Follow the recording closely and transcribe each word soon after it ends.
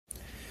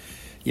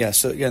Yeah,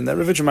 so again, that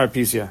Rav Yitzchak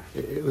piece, yeah,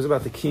 it was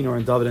about the Kinor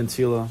and David and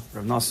Tila,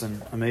 Rav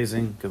Nassan,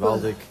 amazing,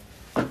 Gavaldik.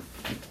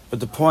 But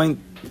the point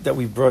that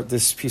we brought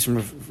this piece from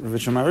Rav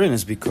Yitzchak in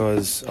is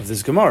because of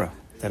this Gemara,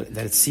 that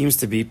it seems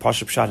to be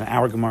Pashup Shot in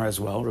our Gemara as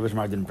well. Rav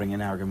Yitzchak didn't bring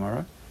in our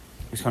Gemara.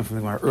 He's coming from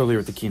the Gemara earlier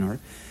at the Kinor.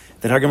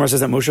 That our Gemara says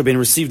that Moshe Rabbeinu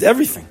received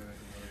everything.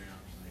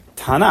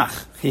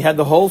 Tanakh, he had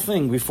the whole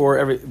thing before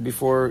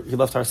he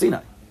left Har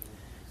Sinai,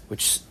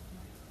 which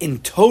in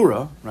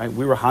Torah, right,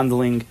 we were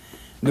handling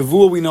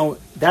Nevuah. We know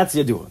that's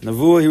Yadua.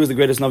 Nevuah, he was the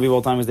greatest Navi of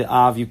all time. He was the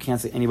Av. You can't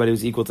say anybody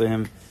was equal to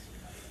him.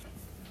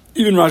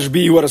 Even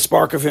Rashbi, who had a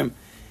spark of him.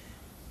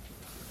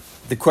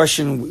 The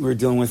question we were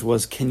dealing with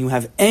was, can you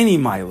have any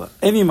Maila,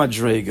 any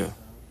Madrega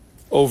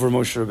over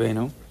Moshe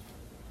Rabbeinu?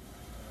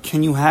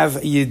 Can you have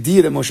a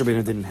Yediyah that Moshe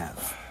Rabbeinu didn't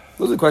have?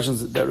 Those are the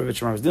questions that Rav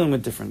Yitzchak was dealing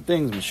with, different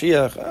things,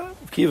 Mashiach,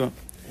 Kiva.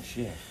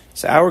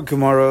 So our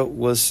Gemara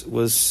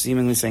was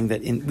seemingly saying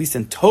that at least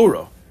in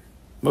Torah,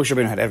 Moshe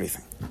Rabbeinu had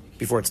everything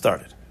before it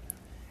started.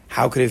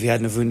 How could if he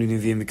had Nevuah,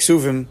 Nevi'im,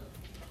 Miksuvim?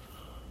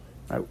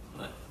 Right.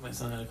 My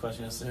son had a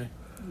question yesterday.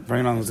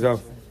 Bring it on, let's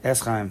go.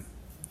 Ask Chaim.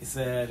 He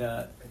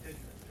said,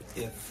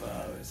 if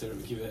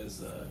Rabbi Kiva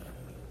has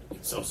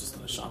Sosis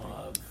in the Shama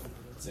of,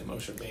 say,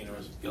 Moshe Rabbeinu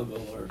or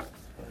Gilgal or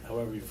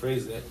however you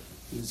phrase it,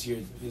 he's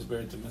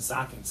buried to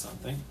Masakin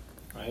something,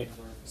 right?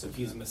 So if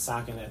he's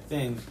Masakin that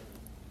thing,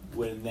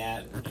 wouldn't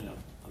that,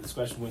 on this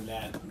question, wouldn't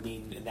that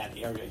mean in that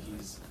area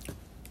he's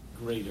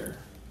greater?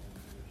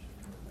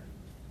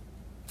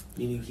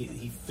 Meaning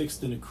he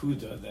fixed the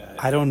Nakuda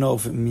that... I don't know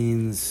if it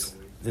means...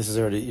 This is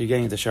already... You're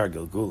getting into Shar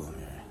Gilgulim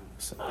here.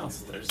 So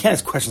can't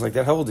ask questions like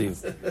that. How old are you?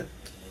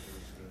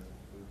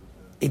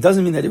 It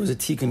doesn't mean that it was a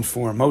tikkun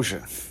for Moshe,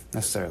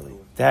 necessarily.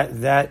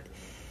 That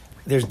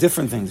there's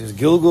different things. There's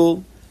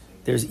Gilgul,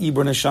 there's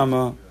Ibra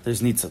Neshama,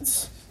 there's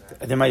Nitzatz.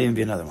 There might even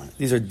be another one.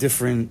 These are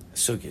different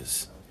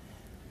sugyas.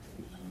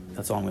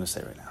 That's all I'm going to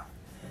say right now.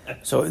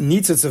 So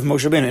Nitzatz of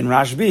Moshe Rabbeinu and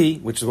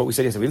Rashbi, which is what we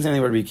said yesterday. We didn't say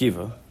anything about Rabbi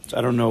Kiva. So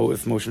I don't know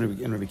if Moshe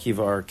and Rabbi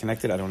Kiva are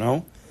connected. I don't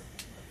know.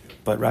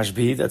 But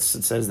Rashbi, it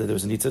says that there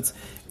was a Nitzatz.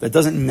 That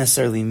doesn't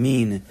necessarily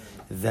mean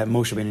that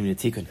Moshe Rabbeinu needed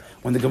a tikkun.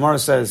 When the Gemara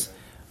says,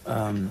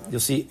 you'll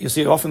see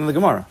it often in the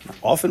Gemara. Not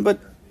often, but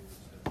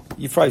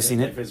you've probably seen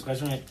it.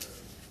 Question right?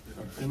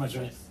 Pretty much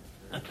right.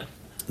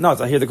 No,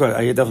 I hear the question.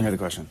 I definitely hear the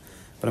question,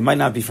 but it might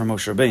not be from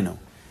Moshe Rabbeinu.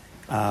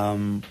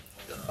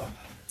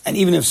 And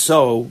even if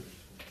so,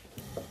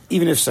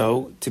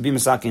 to be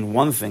Masakin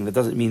one thing, that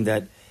doesn't mean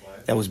that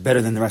was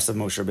better than the rest of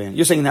Moshe Rabbeinu.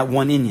 You're saying that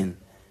one Inyan,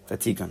 that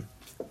tikkun.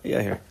 Yeah,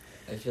 I hear.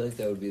 I feel like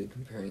that would be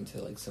comparing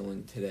to like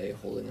someone today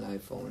holding an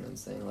iPhone and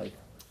saying like,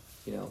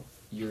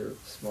 you're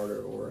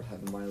smarter or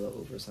have a mile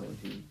over someone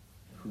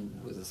who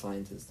was a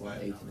scientist in the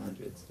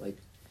 1800s. Like,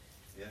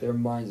 their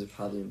minds are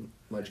probably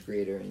much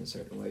greater in a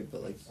certain way,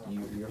 but like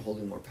you're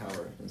holding more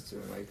power in a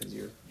certain way because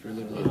you're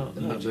literally.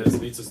 No,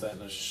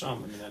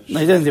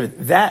 he doesn't do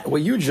it. That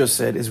what you just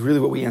said is really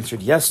what we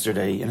answered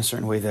yesterday in a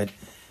certain way that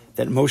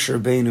Moshe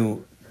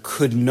Rabbeinu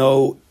could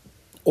know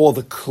all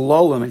the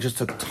klolim. It just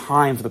took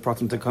time for the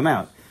pratim to come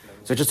out.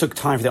 So it just took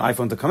time for the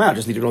iPhone to come out. It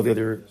just needed all the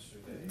other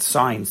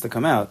signs to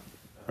come out,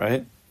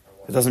 right?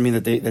 It doesn't mean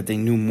that they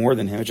knew more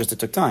than him. It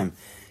took time.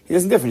 He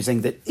doesn't different. He's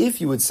saying that if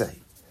you would say,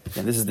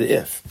 and this is the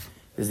if.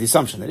 Is the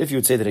assumption that if you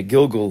would say that a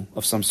Gilgul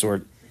of some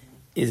sort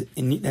that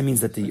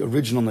means that the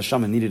original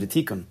neshama needed a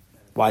tikkun,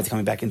 why it's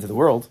coming back into the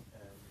world.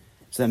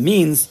 So that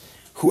means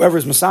whoever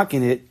is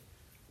masakin it,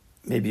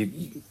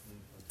 maybe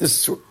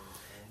if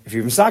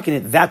you're masakin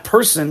it, that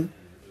person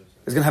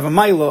is going to have a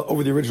maila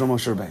over the original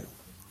Moshe Rabbeinu.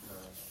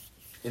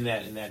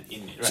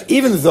 Right. So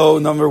even though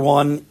number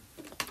one,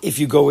 if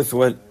you go with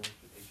what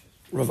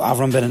Rav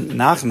Avram ben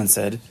Nachman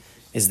said,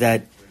 is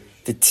that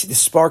the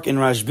spark in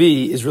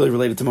Rashbi is really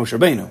related to Moshe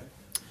Rabbeinu.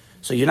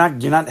 So you're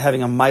not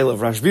having a mile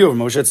of Rashbi over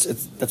Moshe.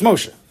 That's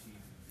Moshe,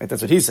 right?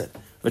 That's what he said.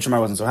 Vichmar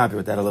wasn't so happy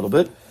with that a little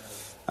bit.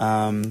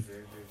 Again,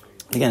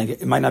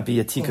 it might not be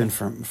a tikkun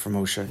for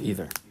Moshe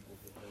either.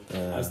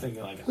 I was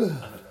thinking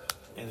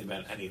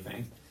about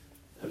anything.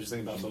 I was just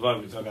thinking about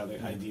Bava. We talk about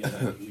the idea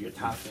that your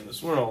task in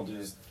this world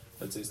is,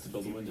 let's say, it's to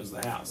build the windows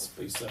of the house,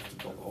 but you still have to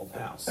build the whole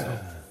house. So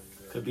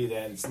it could be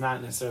that it's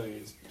not necessarily.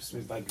 It just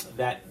means like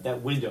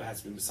that window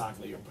has to be misaka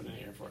that you're putting in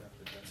here for.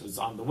 So it's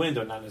on the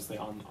window, not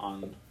necessarily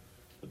on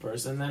the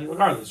person. Then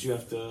regardless, you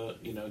have to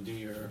do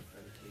your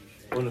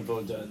own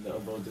avoda, and the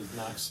avoda is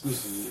not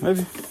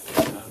exclusively.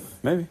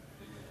 Maybe.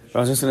 But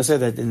I was just going to say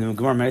that in the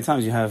Gemara many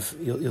times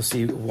you'll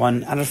see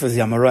one. I don't know if it's the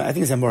Amora. I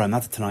think it's the Amora,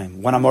 not the Tanaim.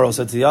 One Amora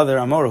said to the other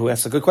Amora who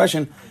asks a good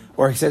question,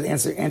 or he says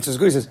answers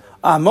good. He says,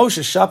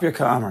 Moshe Shapir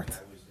Ka'amart.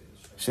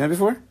 Seen that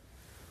before?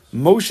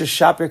 Moshe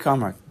Shapir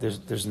Ka'amart.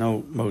 There's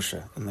no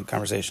Moshe in the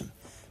conversation.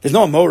 There's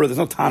no Amora. There's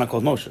no Tana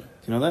called Moshe. Do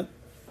you know that?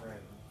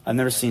 I've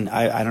never seen.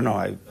 I don't know.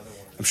 I'm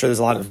sure there's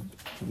a lot of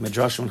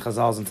Midrash and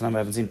Chazals and Tanam I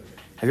haven't seen.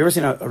 Have you ever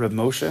seen a Reb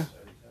Moshe?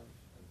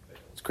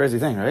 It's a crazy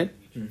thing, right?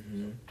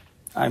 Mm-hmm.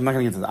 I'm not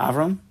going to get into the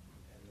Avram.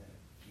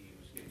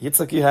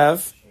 Yitzchak you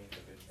have.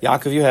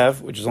 Yaakov you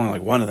have, which is only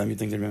like one of them. You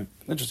think they're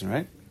interesting,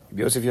 right?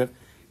 Yosef you have.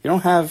 You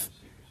don't have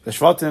the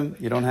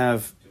Shvatim. You don't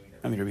have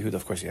I mean, Rabbi Yehuda,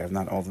 of course, you have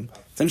not all of them.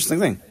 It's an interesting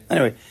thing.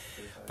 Anyway,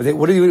 but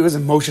what do you do as a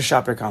Moshe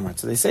Shaper Kamrat?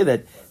 So they say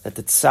that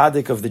the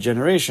tzaddik of the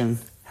generation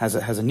has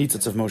a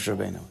nitzitz of Moshe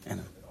Rabbeinu in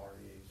him.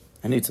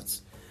 A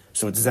nitzitz.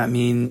 So does that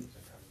mean,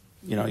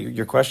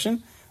 your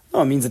question?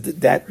 No, it means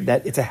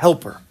that it's a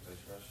helper.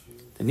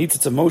 The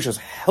nitzitz of Moshe is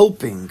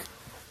helping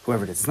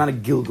whoever it is. It's not a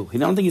gilgul. I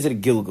don't think he said a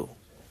gilgul.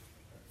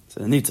 It's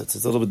a nitzitz.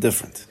 It's a little bit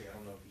different.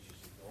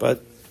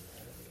 But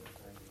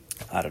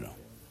I don't know.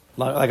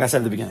 Like I said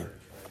at the beginning,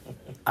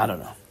 I don't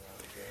know.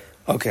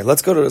 Okay,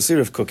 let's go to the Sir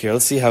of Kook here.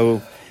 Let's see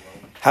how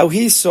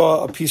he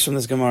saw a piece from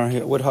this Gemara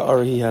here. What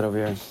ha'ara he had over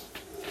here.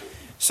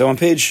 So on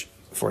page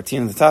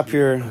 14 at the top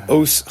here,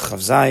 Os Chav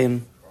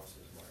Zayin.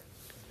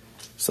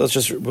 So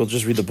we'll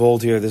just read the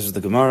bold here. This is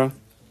the Gemara.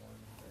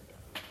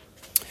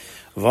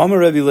 V'amar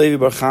Rebbe Levi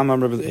Bar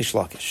Chama Rebbe Eish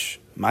Lakish.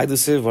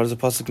 Ma'idlusiv, what does the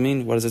pasuk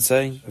mean? What does it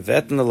say?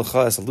 V'etna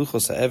lecha es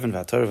luchos ha'evan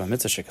v'hatorah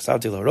v'mitzvah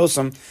shekasavti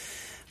l'harosam.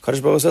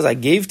 Kadosh Baruch Hu says, I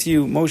gave to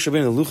you, Moshe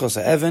Rabbeinu, the luchos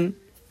ha'evan,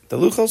 the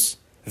luchos,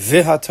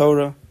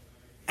 v'hatorah,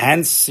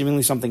 and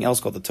seemingly something else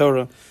called the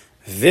Torah,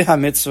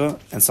 v'ha-mitzvah,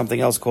 and something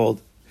else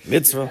called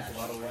mitzvah.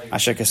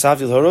 Asher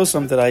kasavti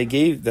l'harosam, that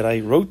I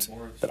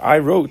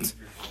wrote,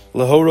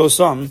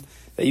 l'horosam,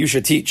 that you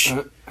should teach.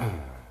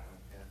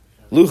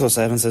 Luchos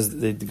ha'evan says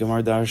the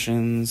Gemara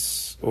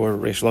Darshins, or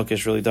Reish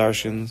Lakish really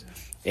Darshins,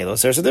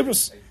 Elos Eres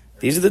Dibros.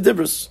 These are the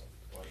Dibros.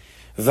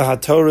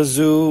 V'ha-Torah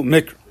zu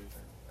mikra.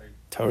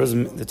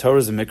 The Torah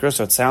is a mikra,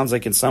 so it sounds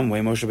like in some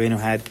way Moshe Rabbeinu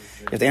had.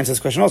 You have to answer this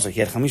question also. He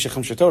had Chamisha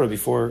Chumsha Torah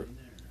before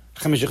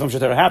Chamisha Chumsha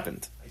Torah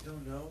happened,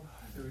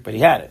 but he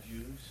had it.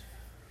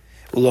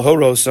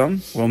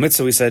 Ulahorosam. Well,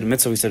 mitzvah we said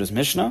was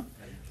Mishnah.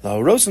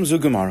 Lahorosam zu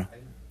Gemara.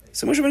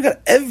 So Moshe Rabbeinu got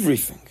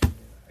everything.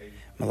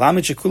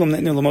 Malamid shekulam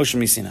netnu l'Moshe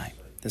misinai.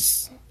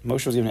 This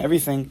Moshe was given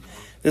everything.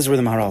 This is where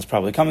the Maharal is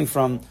probably coming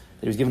from.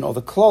 That he was given all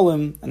the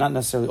klolim and not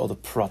necessarily all the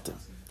pratim.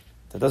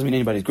 That doesn't mean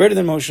anybody's greater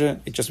than Moshe.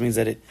 It just means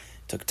that it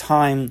took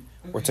time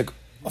or took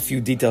a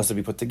few details to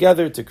be put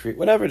together to create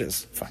whatever it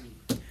is. Fine.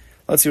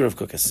 Let's see what Rav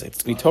Kook has to say.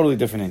 It's going to be totally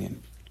different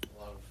Indian.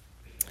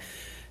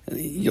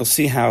 You'll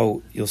see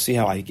how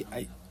I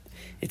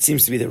it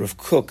seems to be that Rav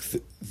Kook,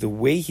 the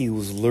way he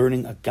was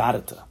learning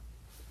aggadata,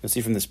 you'll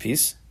see from this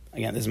piece,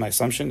 again, this is my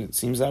assumption, it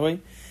seems that way,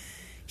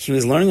 he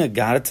was learning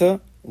aggadata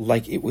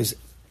like it was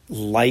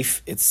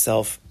life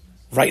itself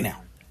right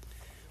now.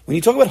 When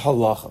you talk about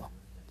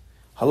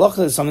halacha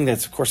is something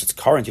that's, of course, it's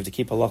current. You have to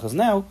keep halachas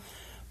now,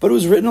 but it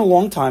was written a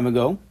long time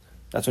ago.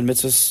 That's when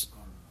mitzvahs,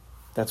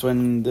 that's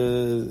when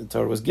the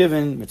Torah was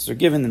given, mitzvahs are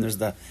given, and there's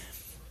the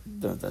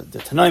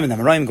Tanaim and the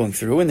Amoraim going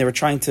through, and they were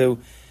trying to,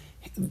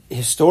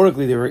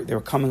 historically, they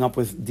were coming up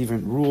with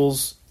different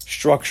rules,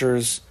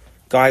 structures,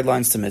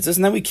 guidelines to mitzvahs,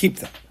 and then we keep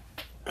them,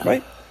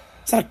 right?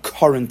 It's not a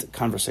current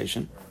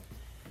conversation.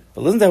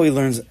 But listen to how he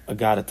learns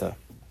aggadata.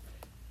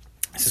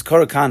 He says,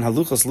 Karakan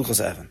haluchos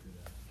luchos evan.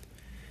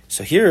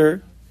 So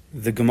here,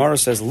 the Gemara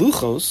says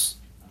luchos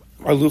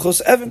are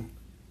luchos evan,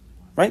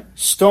 right?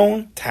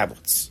 Stone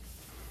tablets.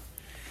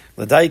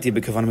 Ladaiti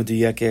b'kavan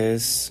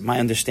meduyekes. My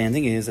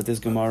understanding is that this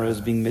Gemara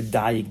is being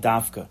medayik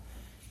davka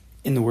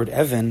in the word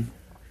evan.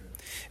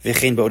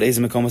 V'chein ba'od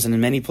ezem mekomos, and in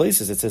many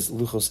places it says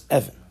luchos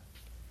evan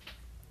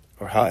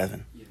or ha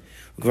evan.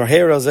 Gvar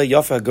heir al zeh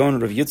yafa gon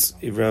Rav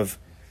Yaakov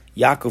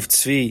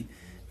Tzvi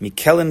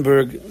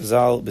Mikelenberg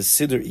Zal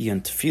Besider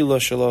Ian Tefillah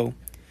Shalo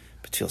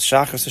Betil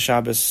Shachar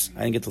Shabbos. I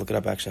didn't get to look it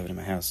up. Actually, I have it in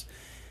my house.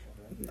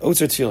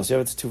 Otzer Tefillah. So you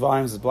have it, 2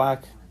 volumes. It's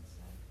black.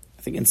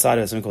 I think inside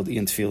it is something called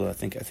Ian Tefillah. I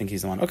think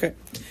he's the one. Okay.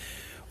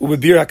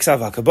 Ubebir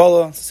Haksav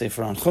HaKabbalah.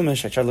 Sefer on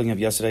Chumash. I tried looking up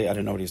yesterday. I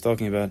didn't know what he was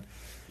talking about,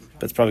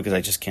 but it's probably because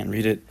I just can't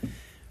read it.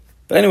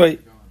 But anyway,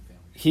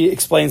 he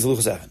explains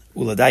Luchos Evan.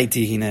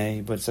 Uladaiti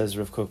Hine, but it says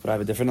Rav Kook. But I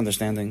have a different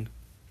understanding.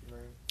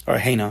 Or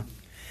Heina.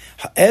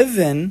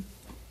 Evan.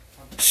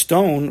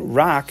 Stone,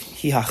 rock,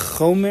 hi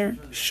hachomer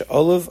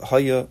she'olav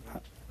haya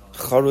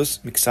charus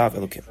miksav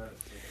elokim.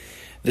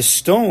 The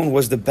stone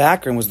was the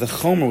background, was the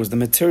chomer, was the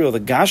material, the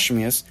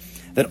gashmias,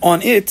 that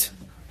on it,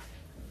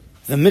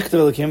 the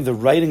mikdav elokim, the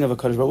writing of a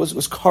Kadosh Baruch Hu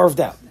was carved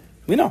out.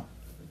 We know.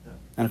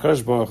 And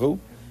Kadosh Baruch Hu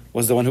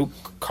was the one who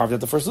carved out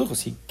the first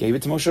luchos. He gave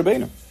it to Moshe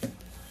Rabbeinu.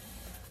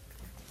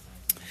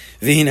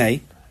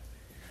 V'hinei,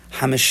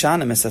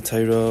 hameshanim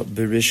esatayra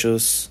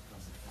berishos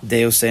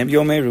deosem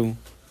yomeru.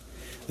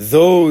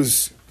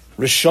 Those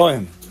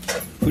Rishoim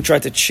who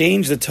tried to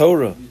change the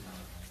Torah,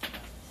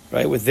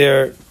 right, with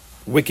their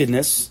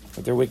wickedness,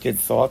 with their wicked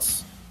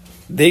thoughts,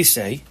 they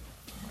say,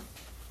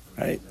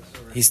 right,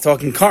 he's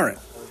talking current.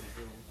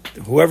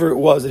 Whoever it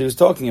was that he was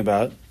talking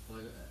about,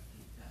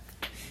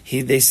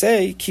 they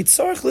say,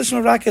 Kitzarech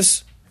lishma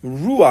rakes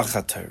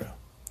ruach haTorah,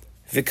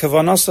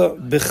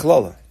 v'kavanasa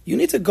bichlala. You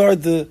need to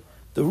guard the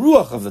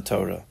ruach of the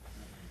Torah,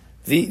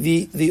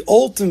 the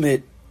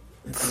ultimate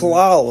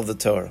klal of the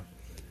Torah.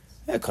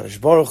 Yeah, Kadosh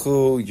Baruch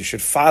Hu, you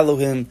should follow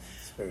him.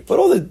 But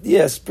all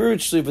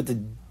spiritually, but the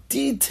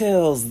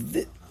details,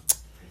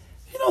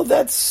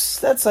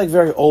 that's like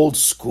very old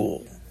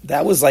school.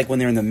 That was like when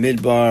they're in the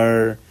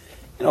midbar,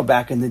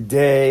 back in the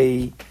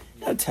day.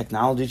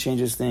 Technology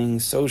changes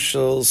things,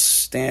 social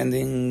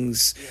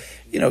standings,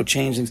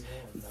 change things.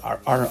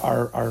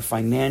 Our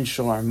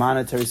financial, our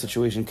monetary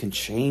situation can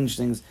change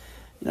things.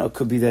 It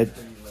could be that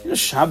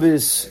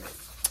Shabbos,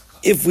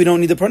 if we don't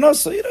need the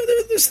parnasa,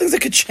 there's things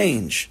that could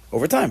change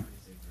over time.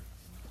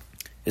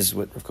 This is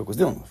what R Kook was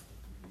dealing with.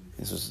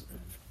 This was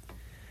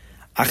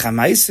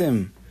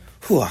Achamaisim,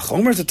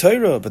 Achomer to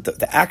Torah, but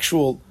the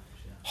actual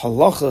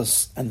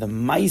halachas and the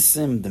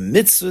maisim, the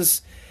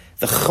mitzvahs,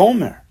 the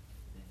chomer,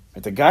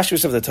 the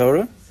gashrus of the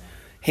Torah,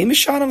 hey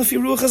mishanam lefi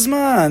ruach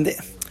hazman.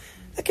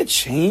 That could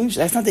change.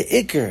 That's not the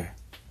ikr.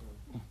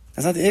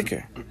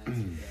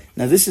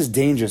 Now this is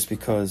dangerous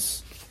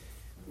because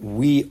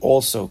we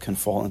also can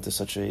fall into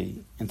such a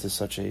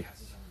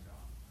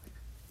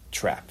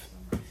trap.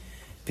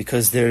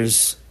 Because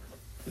there's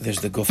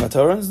the guf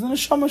HaTorah and there's the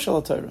neshama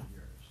shel HaTorah.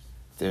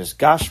 There's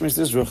gashmis,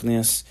 there's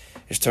ruchnius,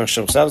 there's Torah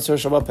shel Torah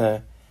shel Peh,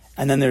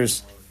 and then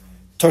there's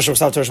Torah shel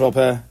Torah shel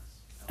Peh,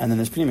 and then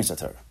there's pnimis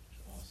HaTorah.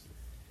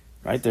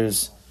 Right?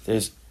 There's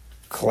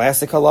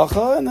classic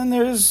halacha, and then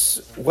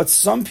there's what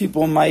some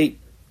people might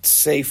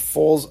say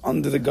falls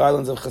under the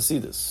guidelines of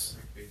Chassidus.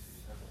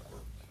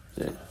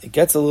 It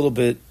gets a little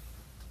bit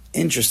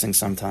interesting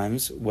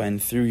sometimes when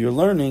through your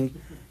learning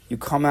you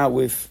come out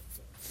with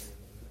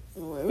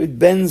it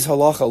bends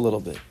halacha a little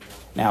bit.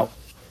 Now,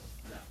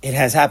 it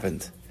has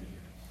happened.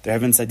 There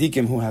have been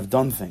tzaddikim who have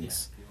done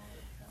things,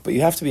 but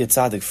you have to be a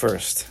tzaddik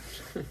first,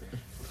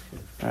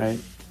 right?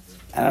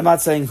 And I'm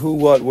not saying who,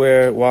 what,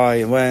 where,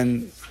 why,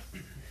 when,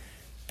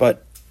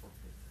 but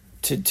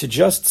to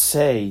just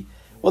say,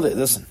 well,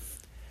 listen,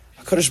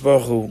 HaKadosh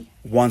Baruch Hu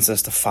wants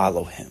us to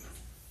follow Him.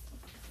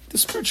 The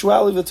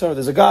spirituality of the Torah,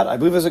 there's a God, I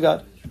believe there's a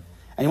God,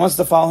 and He wants us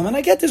to follow Him. And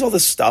I get there's all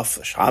this stuff,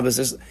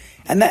 Shabbos,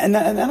 and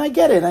I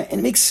get it, and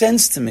it makes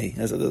sense to me,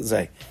 as I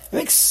say. It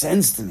makes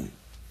sense to me.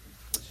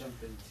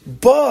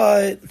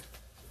 But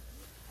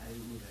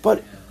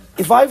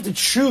if I have to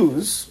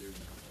choose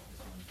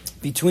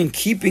between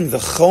keeping the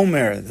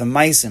chomer, the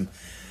maisim,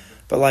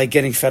 but like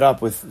getting fed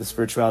up with the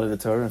spirituality of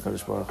the Torah,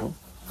 HaKadosh Baruch Hu,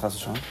 Chas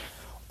v'shalom,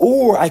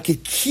 or I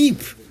could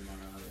keep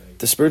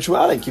the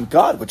spirituality and keep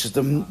God, which is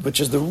the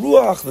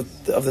ruach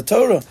of the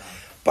Torah,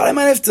 but I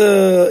might have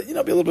to be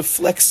a little bit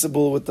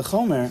flexible with the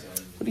chomer.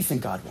 What do you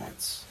think God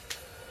wants?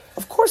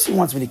 Of course He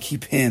wants me to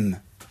keep Him.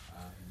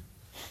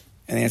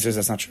 And the answer is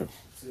that's not true.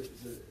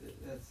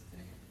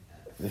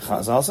 The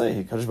Chazal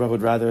say HaKadosh Baruch Hu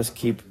would rather us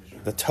keep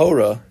the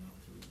Torah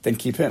than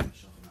keep Him.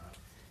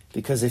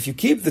 Because if you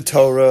keep the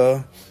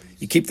Torah,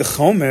 you keep the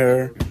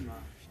chomer,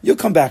 you'll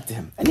come back to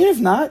Him. And even if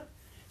not,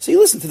 so you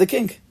listen to the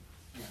king.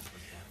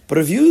 But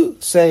if you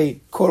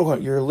say, quote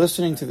unquote, you're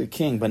listening to the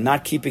king but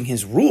not keeping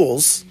his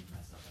rules,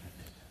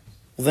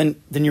 well,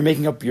 then you're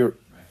making up your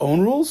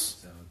own rules.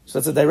 So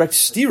that's a direct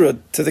stira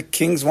to the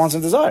king's wants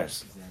and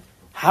desires.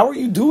 How are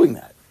you doing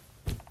that?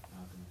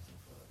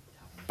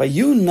 By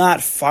you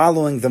not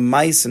following the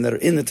maisim that are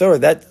in the Torah,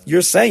 that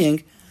you're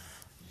saying,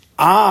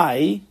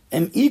 I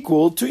am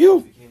equal to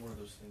you.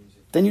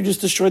 Then you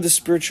just destroyed the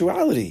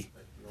spirituality.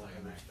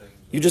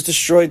 You just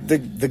destroyed the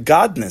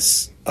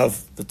godness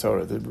of the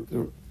Torah.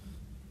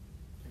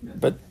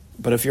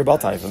 But if you're Baal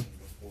Taiva,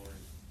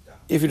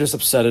 if you're just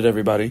upset at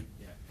everybody,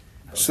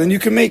 so then you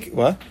can make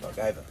what?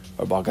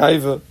 Or Baal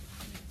Gaiva.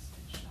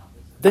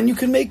 Then you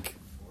can make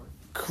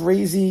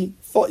crazy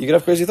thought. You can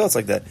have crazy thoughts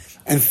like that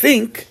and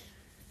think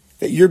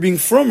that you're being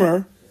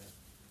frummer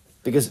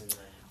because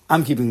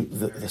I'm keeping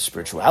the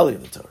spirituality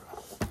of the Torah.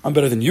 I'm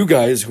better than you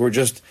guys who are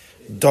just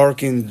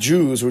darkened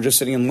Jews who are just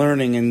sitting and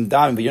learning and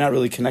dying, but you're not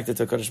really connected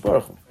to HaKadosh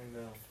Baruch Hu.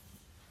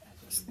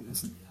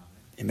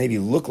 It maybe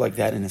look like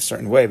that in a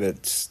certain way, but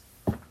it's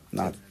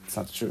not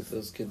the truth.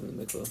 Those kids in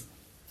the mikvah.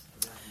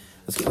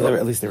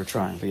 At least they were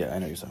trying. But yeah, I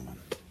know what you're talking about.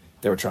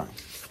 They were trying.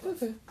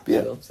 Okay.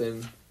 Yeah. Still,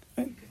 same.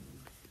 Right.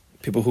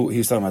 People who he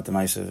was talking about the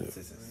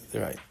Maisa,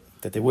 they're right.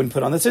 That they wouldn't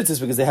put on the tzitzis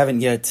because they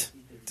haven't yet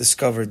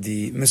discovered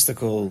the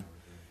mystical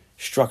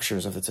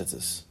structures of the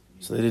tzitzis.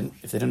 So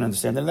if they didn't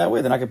understand it in that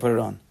way, they're not going to put it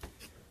on.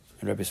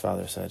 And Rebbe's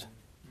father said,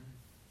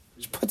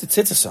 just put the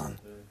tzitzis on.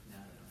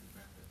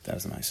 That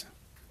was the Maisa.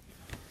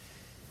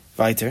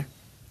 Weiter.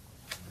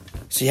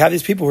 So you have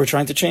these people who are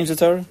trying to change the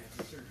Torah.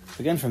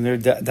 Again, from their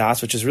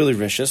das, which is really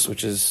rishis,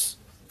 which is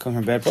coming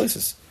from bad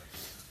places.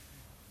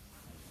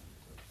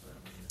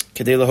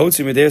 In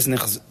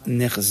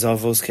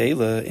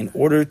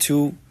order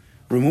to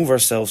remove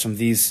ourselves from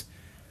these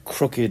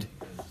crooked,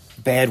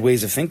 bad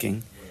ways of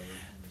thinking,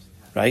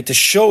 right? To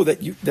show that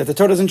the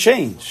Torah doesn't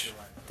change.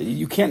 That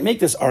you can't make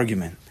this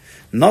argument.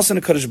 We were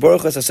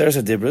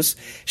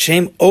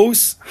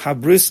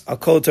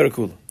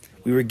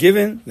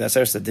given the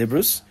Aseres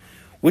Dibrus,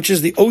 which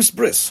is the Os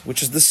Bris,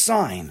 which is the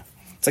sign.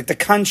 It's like the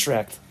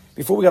contract.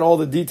 Before we got all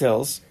the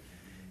details,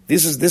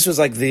 this was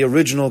like the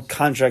original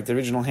contract, the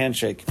original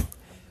handshake.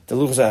 The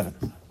Luchas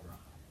Avin.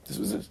 This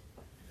was it.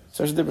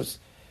 Aseres Dibrus.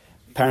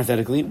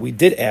 Parenthetically, we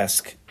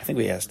asked,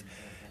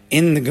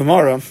 in the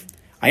Gemara,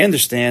 I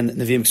understand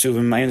Nevi'im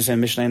Ksuvim, I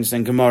understand Mishnah, I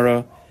understand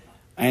Gemara,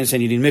 I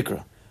understand you need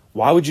Mikra.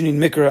 Why would you need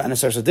Mikra and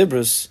Aseres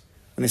Dibrus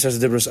when the Aseres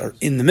Dibrus are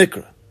in the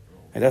Mikra?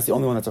 And that's the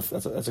only one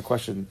that's a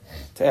question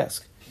to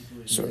ask.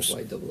 So,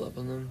 why double up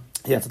on them?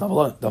 Yeah, it's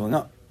doubling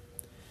up.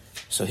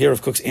 So here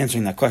Rav Kook's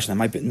answering that question.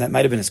 That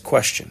might have been his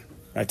question.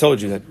 I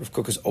told you that Rav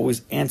Kook is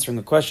always answering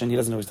a question. He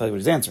doesn't always tell you what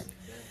he's answering.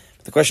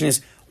 But the question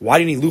is, why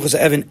do you need Luchas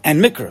Evan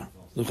and Mikra?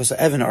 Luchas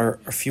Evan are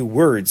a few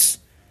words.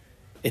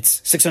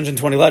 It's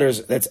 620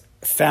 letters that's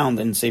found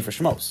in Sefer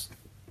Shmos,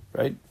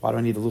 right? Why do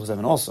I need the Luchas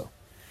Evan also?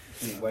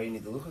 Why do you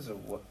need the Luchas, or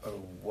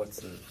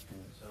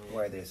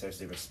why are they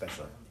associated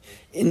special?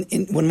 When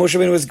Moshe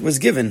Rabbeinu was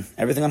given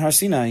everything on Har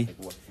Sinai,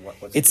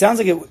 it sounds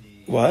like it.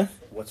 What?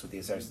 What's with the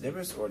Aseres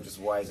Dibros, or just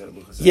why is it a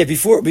Luchas? Yeah,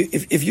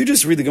 if you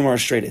just read the Gemara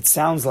straight, it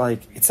sounds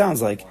like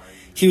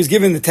he was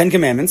given the 10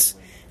 Commandments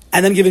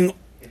and then giving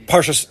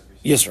Parshas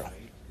Yisro.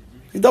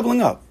 He's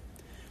doubling up.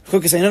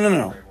 Kook is saying,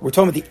 no. We're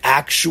talking about the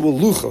actual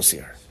Luchos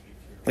here,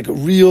 like a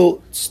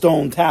real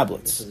stone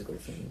tablets.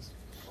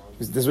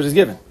 This is what he's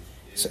given.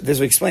 So this is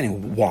what he's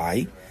explaining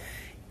why.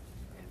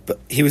 But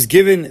he was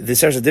given the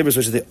Aseres Dibros,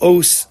 which is the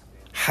Os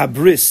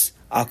Habris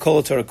Al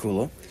Kol Torah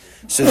Kula.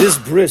 So this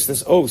bris,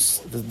 this os,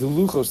 the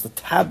luchos, the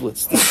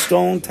tablets, the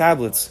stone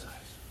tablets,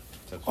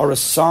 are a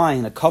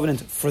sign, a covenant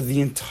for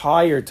the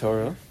entire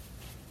Torah.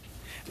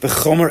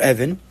 B'chomer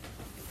Evan,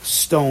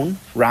 stone,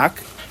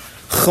 rock.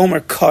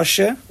 Chomer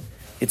Kasha,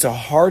 it's a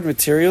hard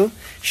material.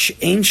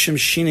 She'ein shem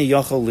shina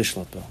yachol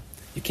lishlot bo.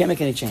 You can't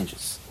make any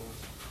changes.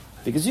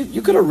 Because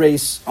you could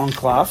erase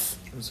enclave,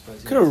 you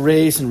could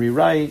erase and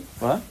rewrite.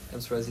 What?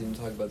 I'm surprised he didn't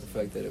talk about the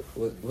fact that it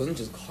wasn't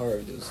just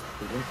carved, it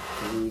went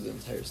through the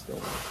entire stone.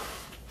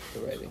 The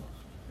writing,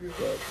 the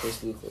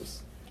first luchos.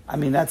 I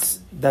mean,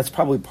 that's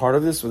probably part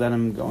of this without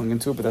him going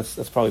into it, but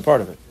that's probably part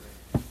of it.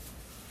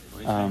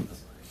 The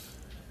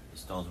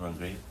stones were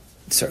engraved.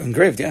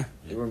 Engraved, yeah.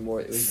 They were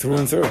more through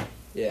and through.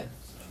 Yeah,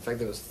 the fact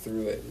that it was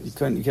through it. You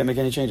can't make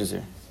any changes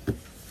here.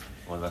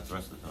 What about the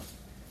rest of the stone?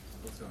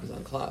 It was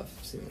on clav.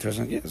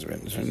 Yeah, it's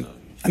written.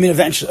 I mean,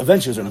 eventually it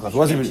was written on clav. It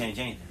wasn't even change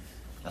anything.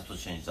 That's what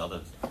changed the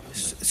others.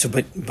 So,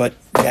 but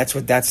that's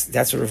what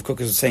Rav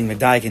Kook is saying.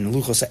 Medayik in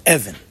Luchos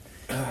Evan.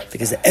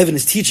 Because the Evan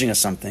is teaching us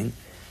something.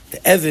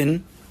 The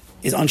Evan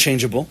is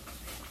unchangeable,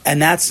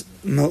 and that's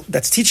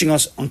teaching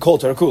us on Kol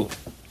Torah Kula.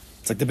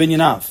 It's like the Binyan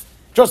Av.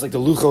 Just like the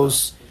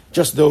Luchos,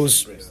 just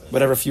those,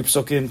 whatever, few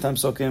psukim, 10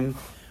 psukim,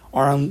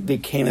 they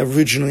came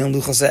originally on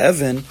Luchos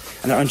Evan,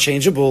 and they're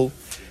unchangeable,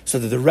 so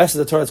that the rest of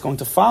the Torah that's going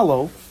to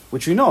follow,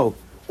 which we know,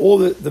 all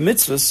the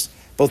mitzvahs,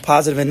 both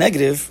positive and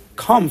negative,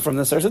 come from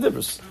the Aseres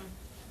Dibros.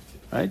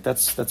 Right?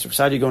 That's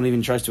Rav Gaon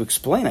even tries to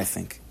explain, I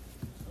think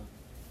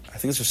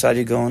it's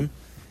Rav Gaon.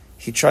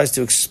 He tries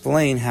to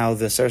explain how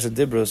the Aseres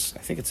Dibros, I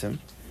think it's him,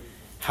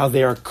 how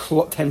they are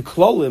 10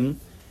 klolim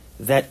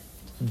that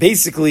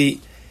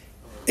basically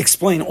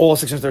explain all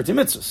 613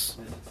 mitzvahs.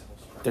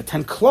 They're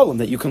 10 klolim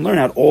that you can learn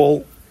out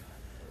all.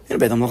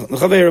 Belief in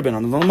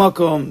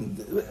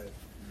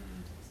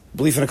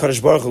a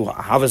Kadosh Baruch Hu,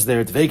 Havas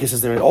there, Dvekas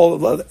is there, all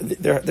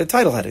their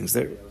title headings.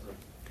 So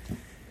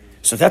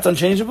if that's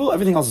unchangeable,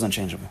 everything else is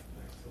unchangeable.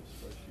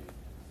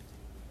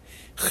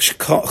 You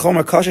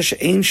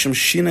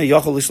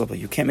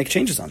can't make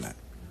changes on that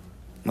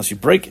unless you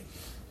break it,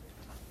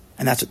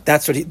 and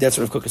that's what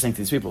Rav Kook is saying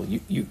to these people.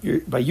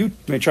 You're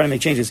trying to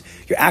make changes,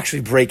 you're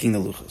actually breaking the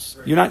luchos.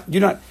 You're not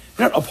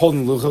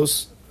upholding the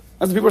luchos.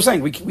 That's what people are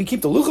saying. We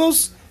keep the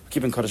luchos, we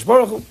keep in Kadosh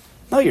Baruch Hu.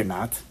 No, you're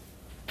not.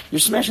 You're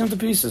smashing them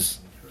to pieces.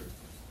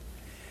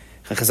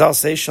 Chazal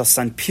say shal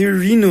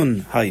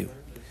sanpirinun hayu.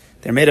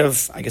 They're made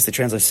of, I guess they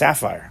translate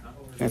sapphire.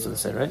 That's what they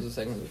say, right?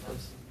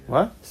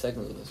 What? The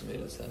second one was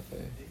made of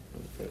sapphire.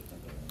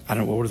 I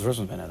don't know, what were the first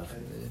ones made out of?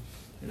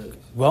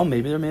 Well,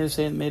 maybe they're made of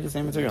the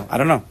same material. I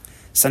don't know.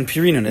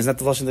 Sanpirinun, isn't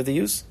that the lashon that they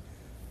use?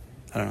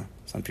 I don't know.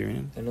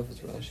 Sanpirinun? I don't know if it's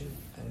Rashi.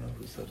 I don't know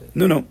who said it.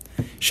 No.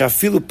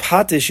 Shafilu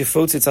patish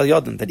yifotzitz al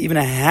yadin. That even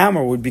a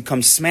hammer would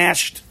become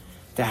smashed.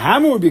 The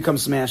hammer would become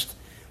smashed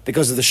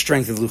because of the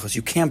strength of the luchos.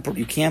 You can't.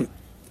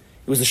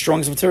 It was the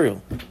strongest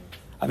material.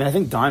 I mean, I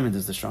think diamond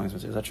is the strongest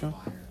material. Is that true?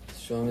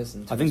 Strongest.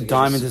 I think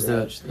diamond is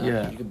the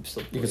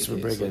You can still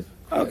break it.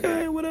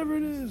 Okay, whatever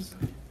it is.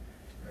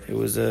 It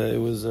was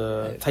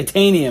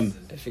titanium.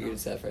 I figured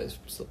sapphire is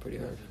still pretty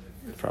hard.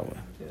 Probably.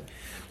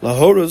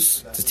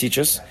 Lahorus to teach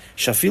us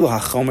shafilu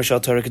hachomer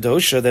shal Torah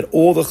kedosha, that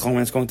all the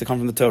chomer is going to come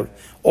from the Torah,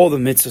 all the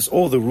mitzvahs,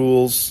 all the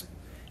rules.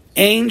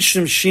 Ein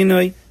shem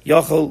shinoi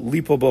yachol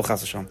lipo bo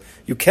chas Hashem.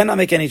 You cannot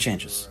make any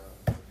changes.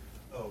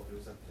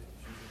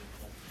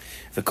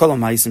 V'kol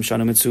ha'maisim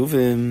shanu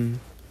mitzuvim.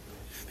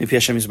 Mipi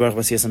Hashem yisbarach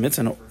b'siyas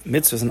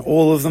mitzvahs, and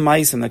all of the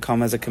maisim that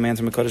come as a command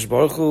from HaKadosh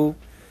Baruch Hu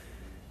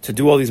to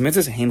do all these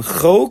mitzvahs. Heim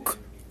chok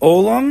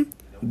olam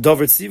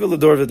davar tziva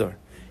l'dor v'dor.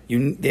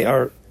 They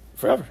are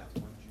forever.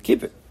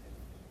 Keep it.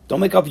 Don't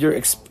make up your...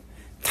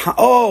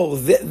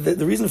 the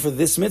reason for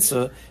this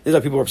mitzvah is why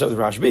people were upset with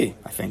Rashbi,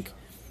 I think.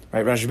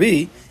 Right?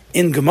 Rashbi,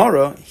 in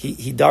Gemara,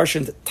 he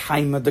darshaned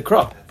taima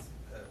dekra.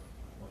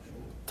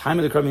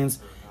 Taima dekra means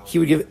he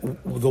would give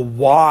the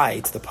why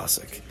to the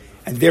pasuk,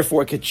 and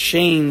therefore it could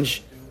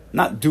change,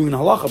 not doing the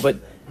halacha, but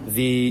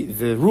the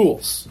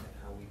rules.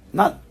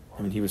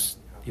 He was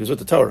with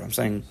the Torah. I'm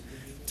saying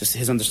just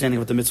his understanding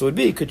of what the mitzvah would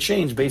be could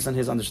change based on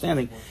his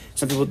understanding.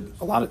 Some people,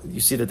 you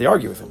see that they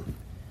argue with him.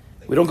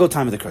 We don't go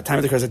time of the Kra. Time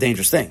of the Kra is a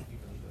dangerous thing.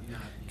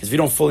 Because if you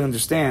don't fully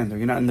understand, or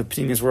you're not in the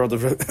previous world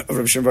of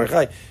Rabbi Shimon Bar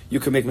Yochai, you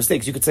could make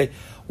mistakes. You could say,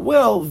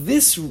 well,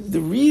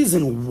 the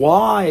reason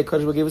why HaKadosh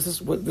Baruch Hu gave us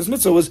this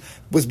mitzvah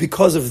was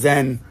because of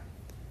then,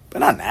 but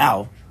not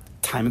now.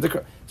 Time of the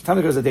Kra. Time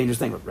of the Kra is a dangerous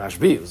thing. But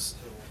Rashbi was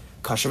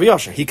Kasher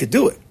v'Yasher. He could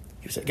do it.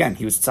 He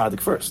was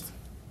tzaddik first.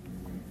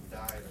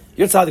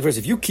 You're tzaddik first.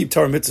 If you keep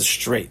Torah mitzvahs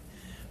straight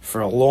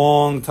for a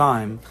long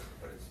time,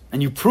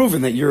 and you've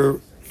proven that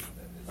you're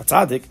a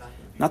tzaddik,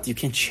 not that you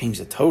can't change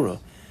the Torah,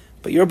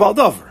 but you're a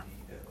baldover.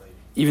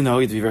 Even though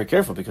you have to be very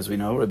careful, because we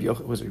know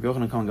was it Rabbi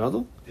Yochanan Kohen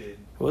Gadol?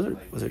 Was it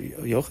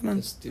Yochanan?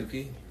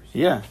 Tzduki?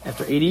 Yeah.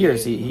 After 80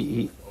 years,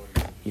 he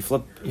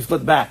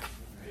flipped back.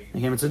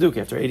 He came to Tzduki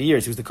after 80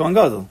 years. He was the Kohen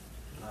Gadol,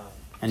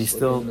 and he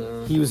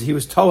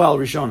was Tohal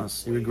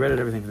Rishonos. He regretted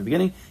everything from the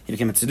beginning. He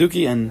became a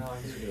Tzduki, and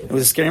it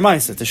was a scary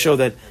mindset to show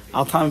that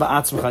Al Tam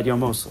Ba'atzmach Ad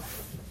Yomoso.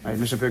 Right?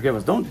 Mishnah Perkei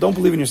was don't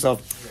believe in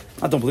yourself.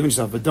 Not don't believe in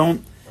yourself, but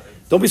don't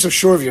be so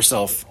sure of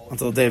yourself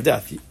until the day of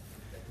death.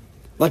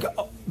 Like,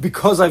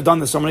 because I've done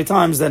this so many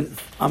times, then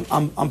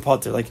I'm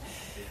potter. Like,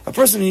 a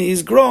person,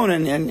 he's grown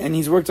and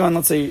he's worked on,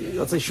 let's say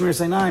Shmir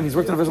Seinaim, he's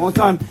worked on it for a long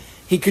time,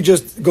 he could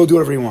just go do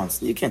whatever he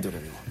wants. You can't do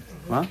whatever you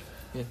want.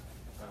 Huh?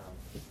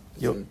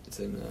 Yeah. It's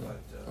in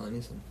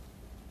Al-Anisim.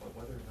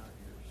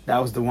 That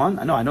was the one?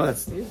 I know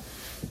that's... Yeah.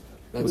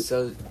 It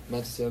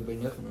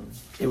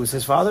was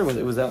his father?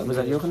 Was that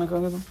Yochanan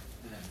Kohen?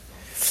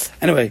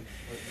 Anyway.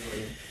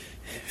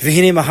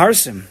 V'hinei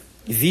maharsim.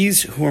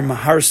 These who are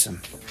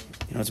maharsim.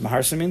 You know what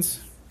maharsim means?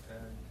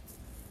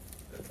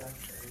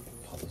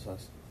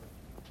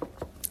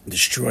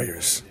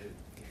 Destroyers.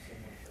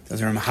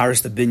 Those are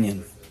maharis the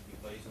binyan.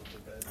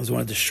 Those who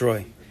want to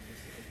destroy.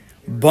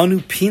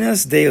 Banu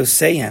pinas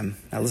deosehem.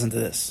 Now listen to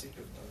this.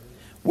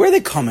 Where are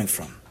they coming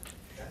from?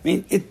 I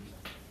mean,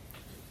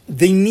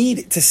 they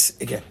need to,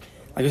 again,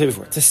 like I said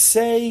before, to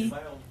say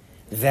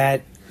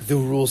that the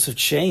rules have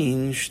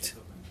changed.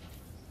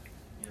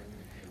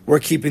 We're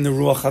keeping the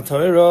Ruach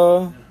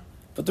HaTorah,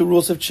 but the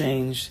rules have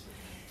changed.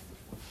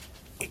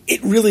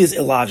 It really is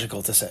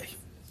illogical to say.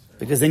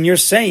 Because then you're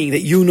saying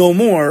that you know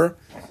more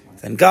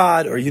than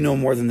God, or you know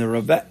more than the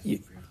Rabbi, you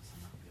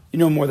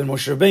know more than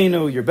Moshe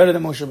Rabbeinu, you're better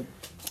than Moshe Rabbeinu.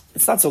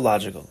 It's not so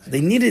logical. They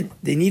needed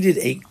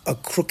a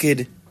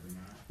crooked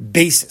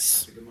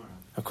basis,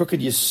 a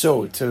crooked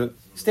yesod to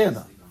stand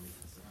on.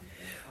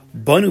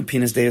 Banu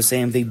Pinas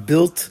Deosayim, they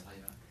built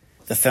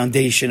the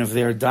foundation of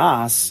their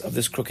das, of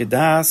this crooked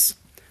das,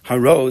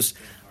 haros,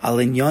 al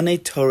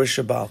inyane Torah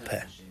Sheba'al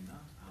Peh.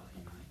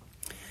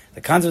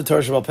 The concept of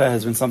Torah Sheba'al Peh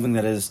has been something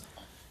that has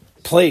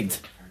plagued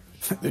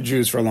the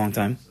Jews for a long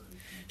time.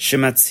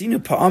 Shematzinu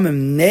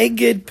pa'amim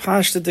neged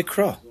pashta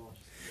dekra.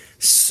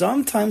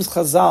 Sometimes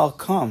Chazal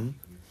come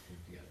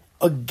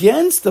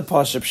against the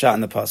pasuk pshat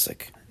in the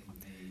pasuk,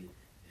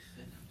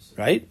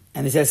 right?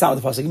 And they say it's not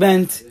what the pasuk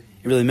meant.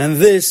 It really meant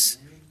this.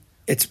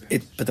 But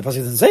the pasuk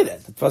doesn't say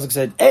that. The pasuk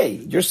said A.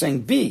 You're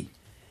saying B.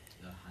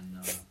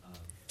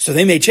 So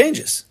they made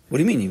changes. What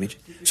do you mean you made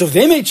changes? So if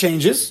they made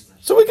changes,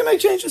 so we can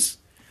make changes.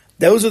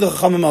 Those are the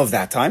chachamim of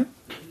that time.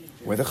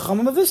 We're the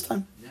chachamim of this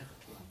time.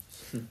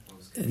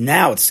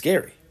 Now it's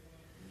scary.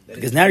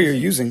 Because now you're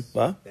using...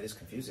 What? That is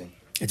confusing.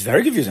 It's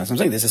very confusing. That's what I'm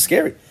saying. This is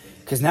scary.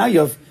 Because now you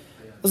have...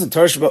 Listen,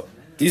 Torah Shabbat,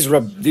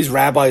 these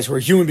rabbis who are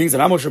human beings,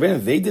 and Amos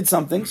Rabbeinu, they did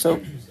something,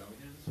 so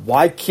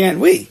why can't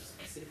we?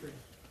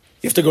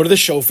 You have to go to the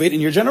shofet in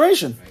your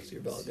generation.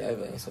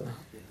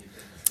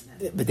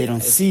 But they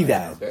don't see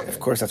that. Of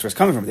course, that's where it's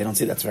coming from. They don't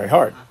see that's very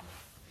hard.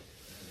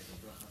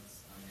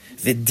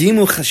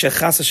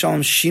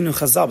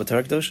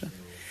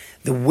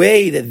 The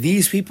way that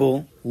these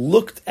people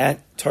looked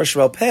at Torah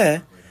Sheba'al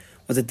Peh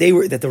was that the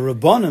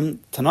Rabbanim,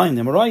 Tanaim,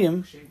 the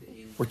Amoraim,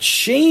 were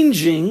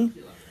changing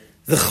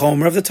the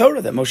Chomer of the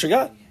Torah that Moshe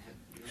got.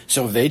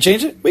 So if they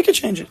change it, we could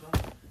change it.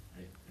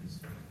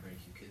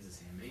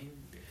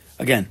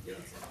 Again,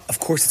 of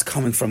course it's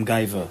coming from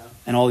Gaiva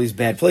and all these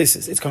bad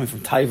places. It's coming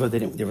from Taiva.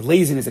 They were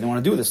laziness. They didn't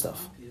want to do this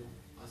stuff.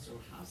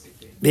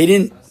 They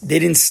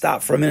didn't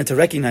stop for a minute to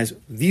recognize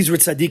these were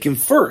tzaddikim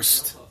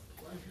first.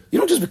 You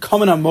don't just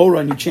become an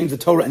Amora and you change the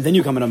Torah and then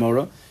you become an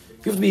Amora.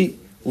 You have to be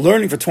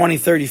learning for 20,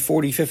 30,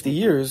 40, 50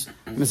 years,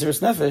 Mesiras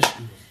Nefesh,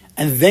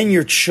 and then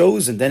you're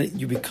chosen. Then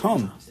you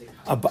become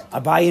a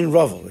Bayin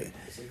Ravel.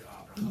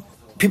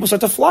 People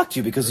start to flock to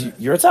you because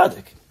you're a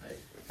tzaddik.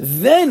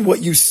 Then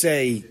what you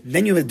say,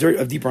 then you have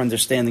a deeper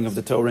understanding of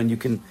the Torah and you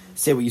can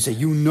say what you say.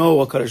 You know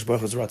what HaKadosh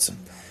Baruch Hu's ratzon.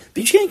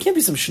 But you can't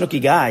be some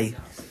schnooky guy,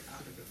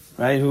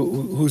 right?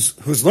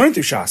 Who's learned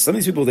through shas. Some of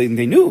these people they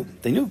knew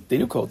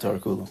Kol Torah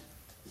Kulu,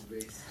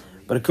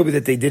 but it could be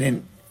that they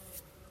didn't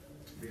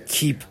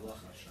keep.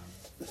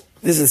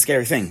 This is a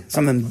scary thing.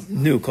 Some of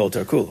them knew Kol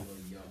Torah Kulu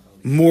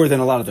more than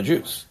a lot of the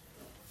Jews.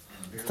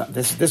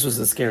 This was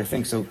a scary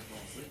thing. So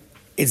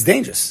it's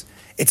dangerous.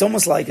 It's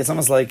almost like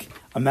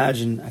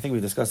imagine. I think we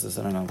discussed this.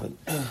 I don't know, but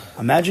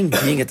imagine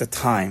being at the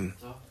time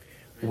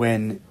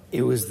when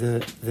it was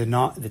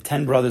the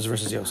 10 brothers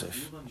versus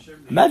Yosef.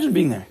 Imagine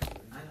being there.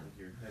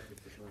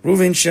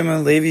 Reuven,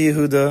 Shimon, Levi,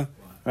 Yehuda,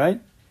 right?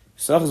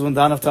 Yisachar, Zebulun,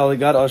 Naphtali,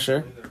 Gad,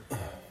 Asher.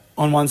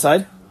 On one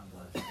side,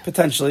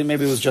 potentially,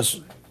 maybe it was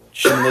just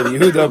Shimon, Levi,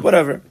 Yehuda,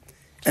 whatever,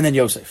 and then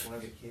Yosef.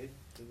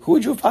 Who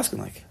would you have paskin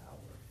like?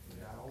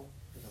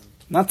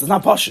 It's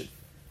not Pashut.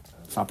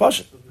 It's not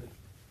Pashut.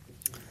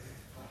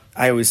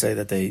 I always say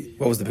that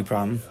what was the big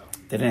problem?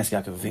 They didn't ask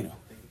Yaakov Avinu.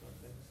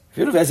 If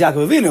you would have asked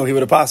Yaakov Avinu, he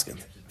would have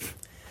paskined.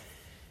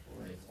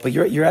 But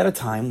you're at a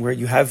time where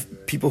you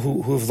have people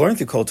who have learned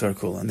through Kol Torah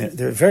Kula, and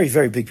they're very,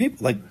 very big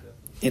people, like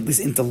at least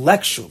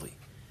intellectually.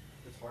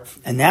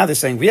 And now they're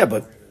saying, yeah,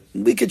 but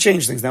we could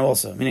change things now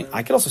also. Meaning,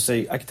 I could also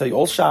say, I could tell you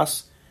all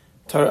shas,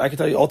 I could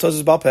tell you all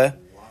tozes bal peh.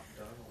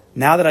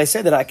 Now that I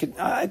say that,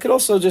 I could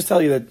also just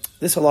tell you that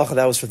this halacha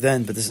that was for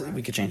then, but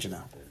we could change it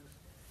now.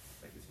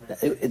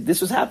 This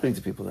was happening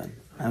to people then.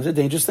 That was a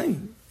dangerous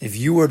thing. If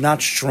you were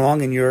not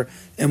strong in your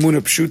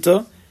emunah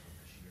pshuta,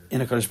 in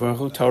a Kadosh Baruch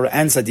Hu, Torah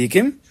and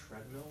tzaddikim,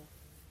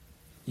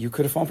 you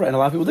could have fallen prey, and a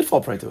lot of people did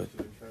fall prey to it.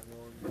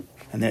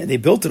 And they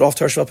built it off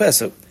Torah Shebal Peh.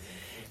 So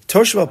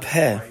Torah Shebal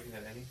Peh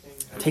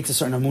takes a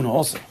certain emunah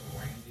also.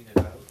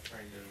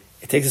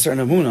 It takes a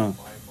certain emunah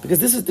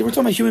because we're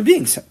talking about human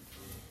beings.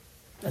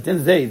 At the end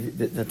of the day,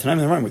 the Tanaim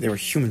and the Rambam, they were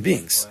human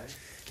beings.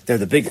 They're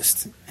the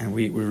biggest, and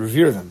we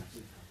revere them.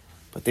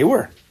 But they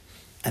were.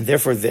 And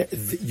therefore,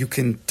 you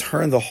can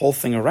turn the whole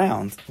thing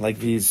around like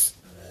these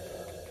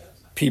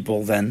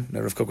people then,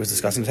 that R Kook was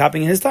discussing, was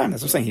happening in his time.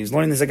 That's what I'm saying. He was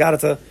learning this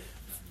aggadata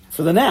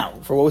for the now,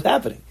 for what was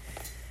happening.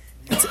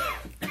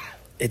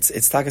 It's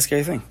a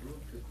scary thing.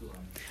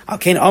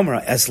 Alkein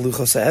Amra es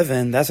luchos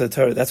ha'even. That's what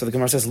the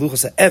Gemara says.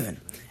 Luchos ha'even.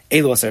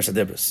 Elu aser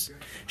sadibros.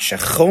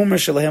 Shechomer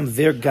shelahem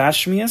their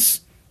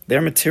gashmias,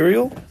 their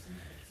material.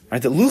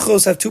 Right. The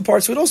luchos have two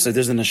parts to it. Also,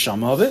 there's the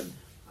neshama of it,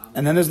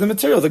 and then there's the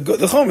material, the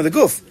chomer, the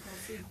guf,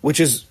 which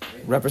is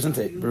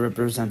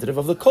representative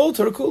of the kol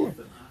Torah kula,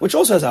 which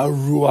also has a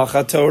ruach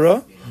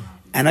haTorah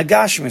and a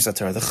gashmias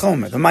haTorah, the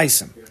chomer, the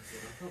maisim.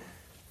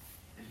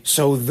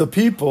 So the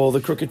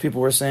crooked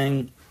people were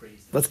saying,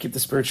 let's keep the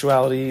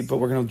spirituality, but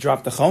we're going to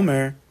drop the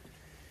chomer.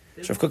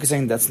 So R Kook is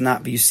saying that's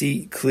not, but you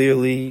see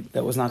clearly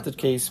that was not the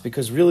case,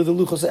 because really the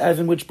luchos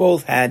ha'evan, which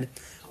both had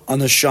a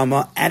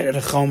neshama and a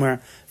chomer,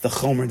 the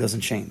chomer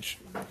doesn't change.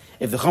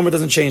 If the chomer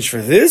doesn't change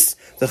for this,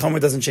 the chomer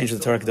doesn't change for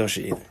the Torah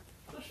Kedosha either.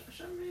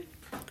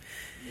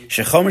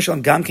 Shechomer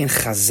shalom gamkein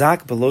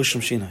chazak below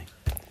shum shinai.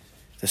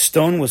 The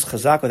stone was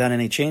chazak without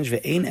any change.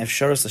 Ve'ein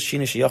efsharos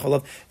l'shinai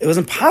sheyacholav. It was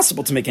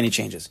impossible to make any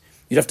changes.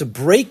 You'd have to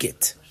break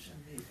it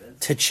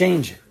to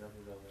change it.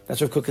 That's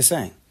what Kook is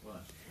saying.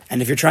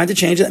 And if you're trying to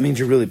change it, that means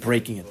you're really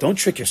breaking it. Don't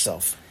trick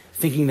yourself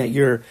thinking that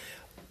you're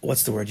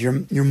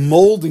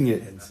molding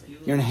it,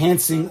 you're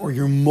enhancing, or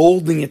you're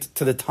molding it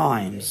to the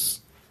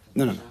times.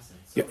 No.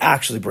 You're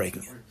actually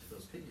breaking it.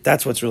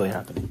 That's what's really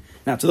happening.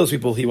 Now, to those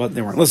people, they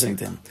weren't listening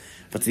to him.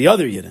 But to the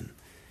other Yidden,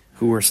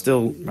 who were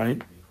still,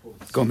 right,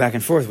 going back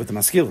and forth with the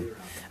maskilim.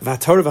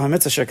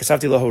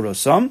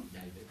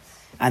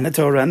 And the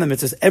Torah and the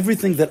mitzvahs,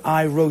 everything that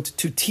I wrote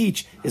to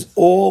teach is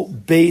all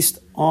based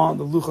on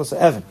the luchos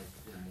ha'evan.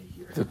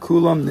 The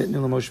kulam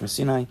nitnu l'Moshe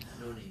Sinai.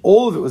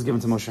 All of it was given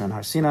to Moshe on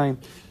Har Sinai.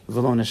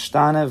 V'lo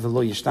neshtana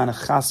v'lo yishtana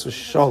chas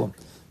v'sholom.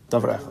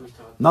 Davar echad.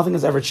 Nothing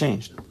has ever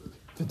changed.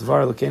 The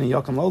Dvar Elokeinu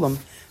Yokam L'olam,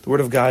 the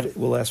word of God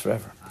will last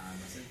forever.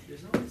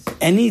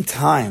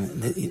 Anytime,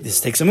 this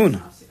takes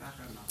emunah.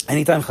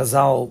 Anytime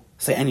Chazal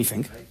say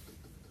anything,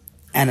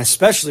 and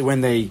especially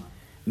when they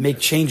make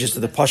changes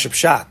to the Pashup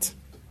Shat,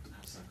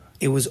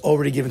 it was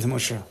already given to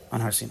Moshe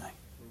on Har Sinai.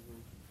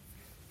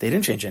 They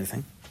didn't change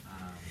anything.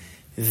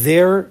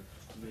 Their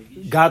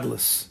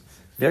godless,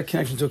 their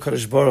connection to a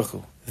Kadosh Baruch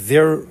Hu,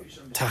 their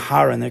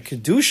tahara and their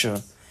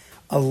kedusha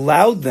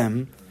allowed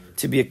them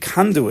to be a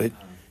conduit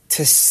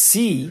to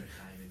see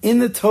in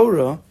the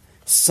Torah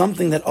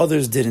something that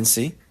others didn't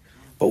see,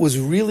 but was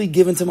really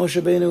given to Moshe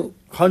Rabbeinu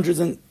hundreds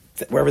and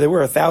wherever they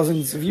were,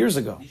 thousands of years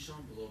ago.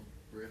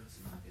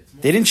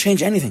 They didn't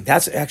change anything.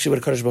 That's actually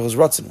what Kadosh Baruch Hu's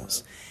ratzon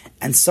was.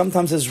 And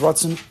sometimes his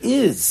ratzon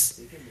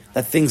is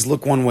that things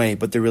look one way,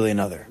 but they're really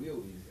another.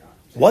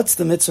 What's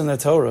the mitzvah in the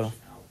Torah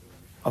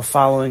of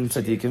following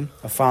tzaddikim,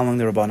 of following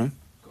the rabbanim?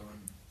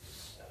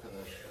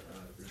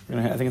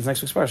 I think it's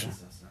next week's parsha.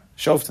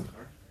 Shoftim.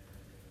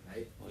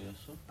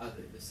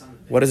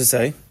 What does it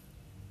say?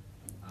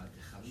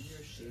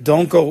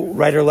 Don't go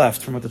right or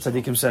left from what the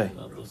tzaddikim say.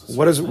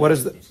 What is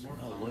the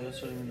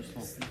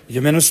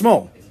Yamin is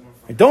small.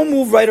 Don't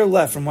move right or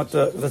left from what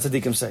the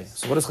tzaddikim say.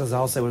 So what does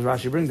Chazal say? What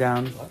does Rashi bring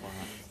down?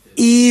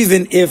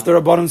 Even if the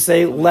rabbanim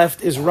say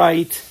left is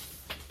right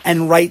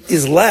and right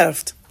is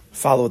left,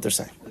 follow what they're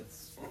saying.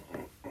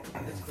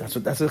 That's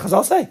what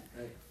Chazal say.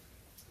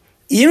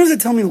 Even if they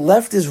tell me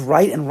left is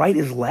right and right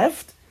is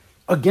left,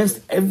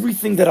 against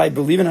everything that I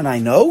believe in and I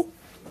know,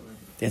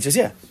 the answer is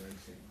yeah.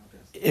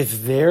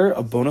 If they're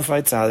a bona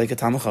fide tzaddik, a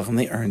Talmud Chacham,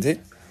 they earned it,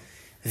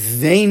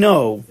 they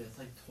know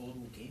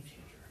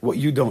what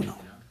you don't know.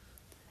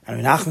 And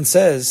Nachman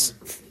says,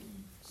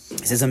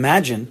 he says,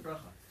 imagine,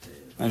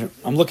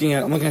 I'm looking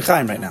at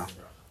Chaim right now.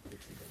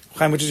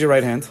 Chaim, which is your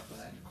right hand?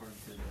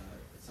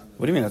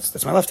 What do you mean?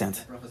 That's my left hand.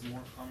 What are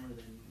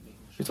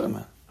you talking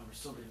about?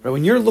 Right,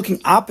 when you're looking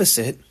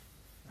opposite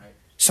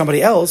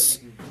somebody else,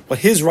 what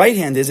his right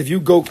hand is, if you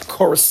go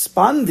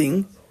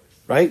corresponding,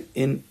 right,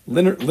 in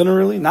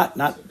linearly,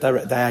 not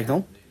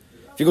diagonal,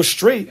 if you go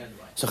straight,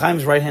 so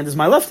Chaim's right hand is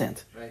my left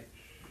hand.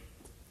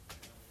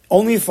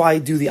 Only if I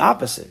do the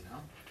opposite.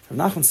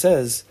 Rav Nachman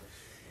says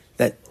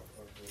that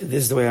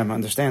this is the way I'm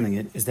understanding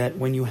it, is that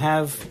when you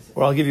have,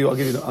 or I'll give you the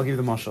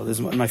mashal. This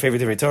is my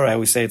favorite Divrei Torah. I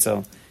always say it,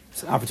 so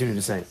it's an opportunity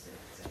to say it.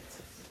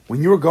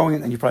 When you were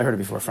going, and you probably heard it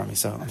before from me,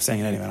 so I'm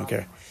saying it anyway. I don't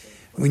care.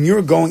 When you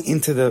were going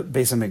into the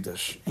Beis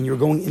Hamikdash and you were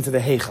going into the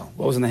Heichal,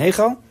 what was in the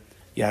Heichal?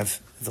 You have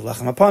the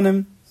Lechem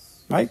Apanim,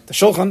 right? The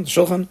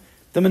Shulchan,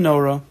 the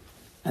Menorah,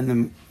 and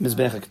the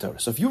Mizbech HaKetorah.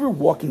 So if you were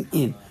walking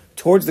in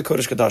towards the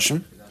Kodesh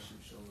Kodashim,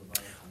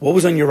 what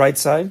was on your right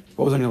side?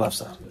 What was on your left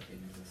side?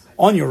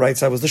 On your right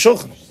side was the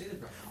Shulchan.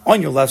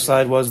 On your left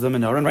side was the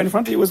Menorah, and right in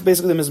front of you was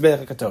basically the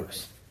Mizbech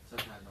HaKetorah.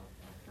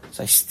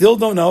 So I still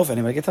don't know if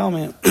anybody can tell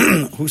me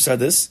who said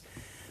this,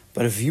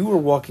 but if you were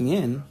walking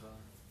in,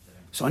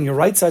 so on your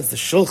right side is the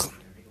Shulchan.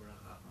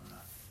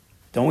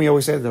 Don't we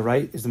always say that the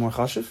right is the more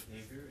chashiv?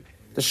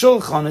 The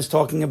Shulchan is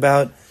talking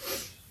about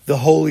the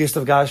holiest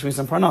of Gashmis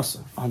and Parnasa,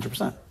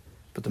 100%.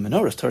 But the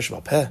Menorah is Torah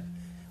Shabbat Peh,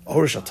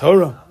 Orish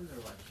Torah.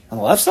 On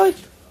the left side,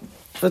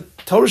 the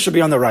Torah should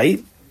be on the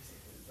right,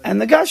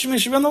 and the Gashmis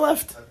should be on the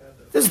left.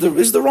 This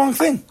is the wrong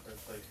thing.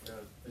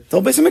 The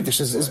whole Beis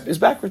Hamikdash is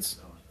backwards.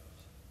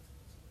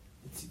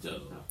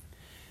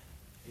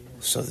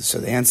 So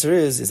the answer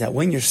is that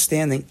when you're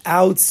standing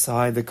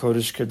outside the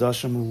Kodesh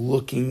Kodashim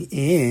looking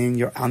in,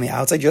 you're on the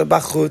outside, you're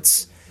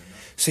bachutz,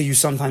 so you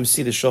sometimes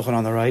see the Shulchan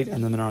on the right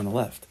and the Menorah on the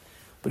left.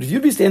 But if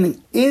you'd be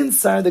standing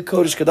inside the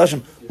Kodesh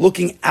Kodashim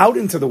looking out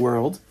into the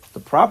world, the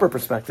proper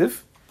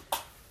perspective,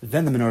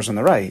 then the Menorah's on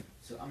the right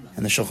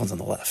and the Shulchan's on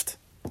the left.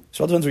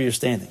 So it all depends where you're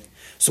standing.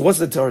 So what's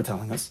the Torah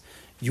telling us?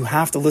 You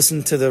have to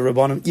listen to the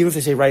Rabbanim, even if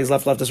they say right is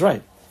left, left is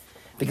right.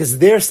 Because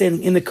they're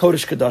standing in the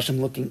Kodesh Kodashim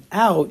looking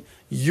out,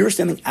 you're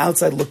standing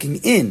outside looking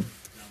in.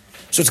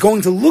 So it's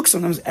going to look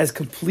sometimes as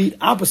complete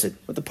opposite.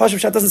 But the Pashup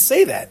Shat doesn't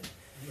say that.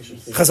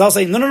 Chazal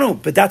say, no,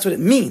 but that's what it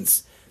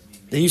means.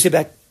 Then you say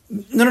back,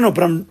 no,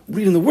 but I'm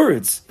reading the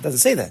words. It doesn't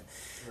say that.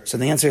 So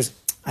the answer is,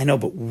 I know,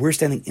 but we're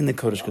standing in the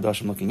Kodesh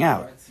Kodashim looking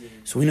out.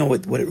 So we know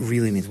what it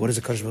really means. What is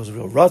a Kodesh Kodashim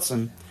real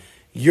Ratzon?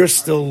 You're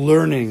still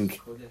learning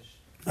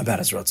about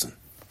his Ratzon.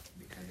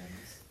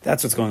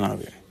 That's what's going on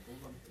over here.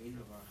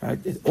 Right?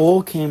 It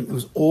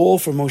was all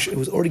for Moshe. It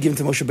was already given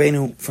to Moshe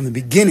Rabbeinu from the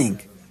beginning.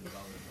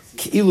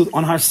 Ki'ilu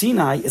on Har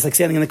Sinai, it's like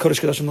standing in the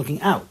Kodesh Kodashim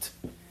looking out.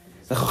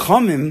 The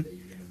Chachamim,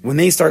 when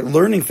they start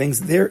learning things,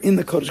 they're in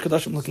the Kodesh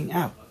Kodashim looking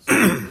out.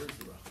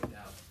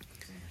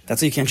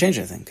 That's why you can't change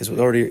anything, because we're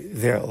already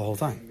there the whole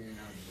time.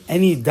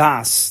 Any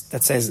das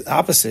that says the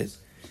opposite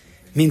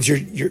means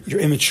you're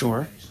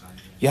immature,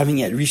 you haven't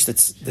yet reached the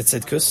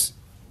tzedkus,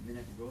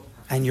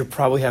 and you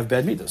probably have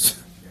bad midos.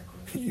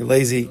 You're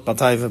lazy,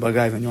 batayva,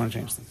 bagayva, and you want to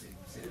change things.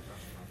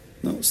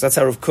 No, so that's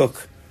how R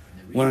Kook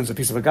learns a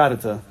piece of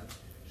aggadata,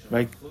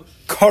 right?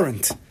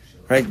 Current,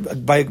 right?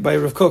 By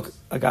R Kook,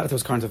 aggadata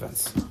was current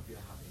events.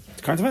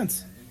 It's current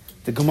events.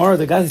 The Gemara,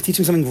 the guy is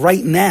teaching me something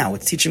right now.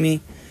 It's teaching me,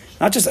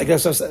 not just, I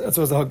guess that's what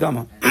was the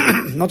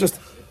Hagdama, not just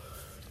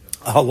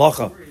a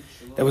halacha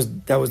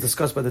that was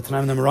discussed by the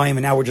Tanaim and the Merayim,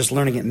 and now we're just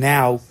learning it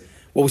now,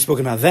 what was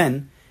spoken about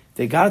then.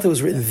 The aggadata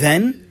was written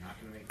then,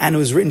 and it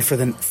was written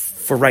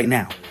for right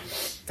now.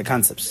 The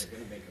concepts.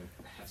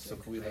 So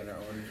can we learn our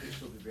own?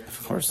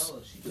 Of course. Of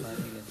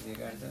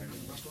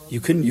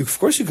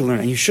course you can learn,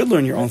 and you should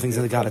learn your own things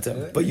in the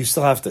Aggadata, but you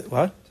still have to,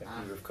 what?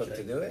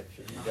 To do it?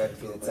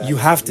 You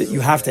have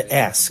to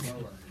ask.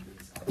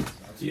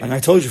 And I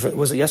told you,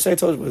 was it yesterday I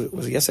told,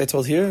 was it yesterday I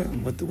told here,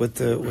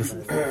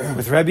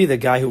 with Rebbe, the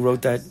guy who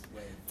wrote that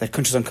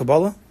Kuntres on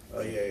Kabbalah?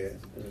 Oh, yeah.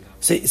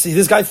 See,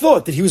 this guy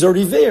thought that he was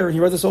already there, and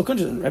he wrote this whole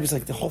Kuntres, and Rebbe's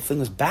like, the whole thing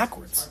was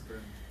backwards.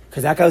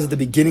 Because that guy was at the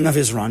beginning of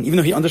his run, even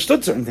though he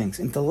understood certain things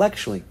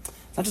intellectually.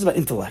 It's not just about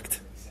intellect.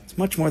 It's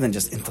much more than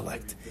just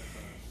intellect.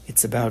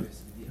 It's about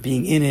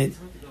being in it,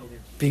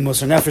 being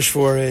Moser Nefesh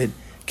for it,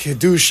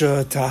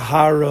 Kedusha,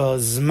 Tahara,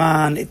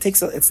 Zman.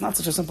 It's not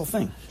such a simple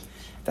thing.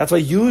 That's why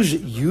usually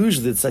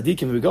the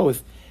tzaddikim we go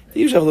with, they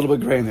usually have a little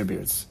bit of gray in their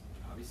beards.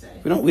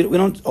 We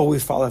don't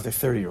always follow after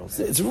 30-year-olds.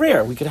 It's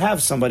rare. We could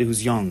have somebody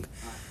who's young,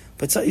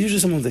 but it's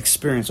usually someone with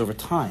experience over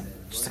time.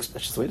 That's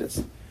just the way it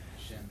is.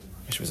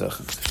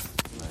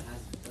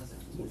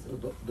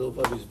 Bill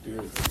Bubby's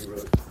beard, he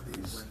wrote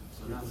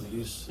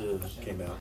these came out.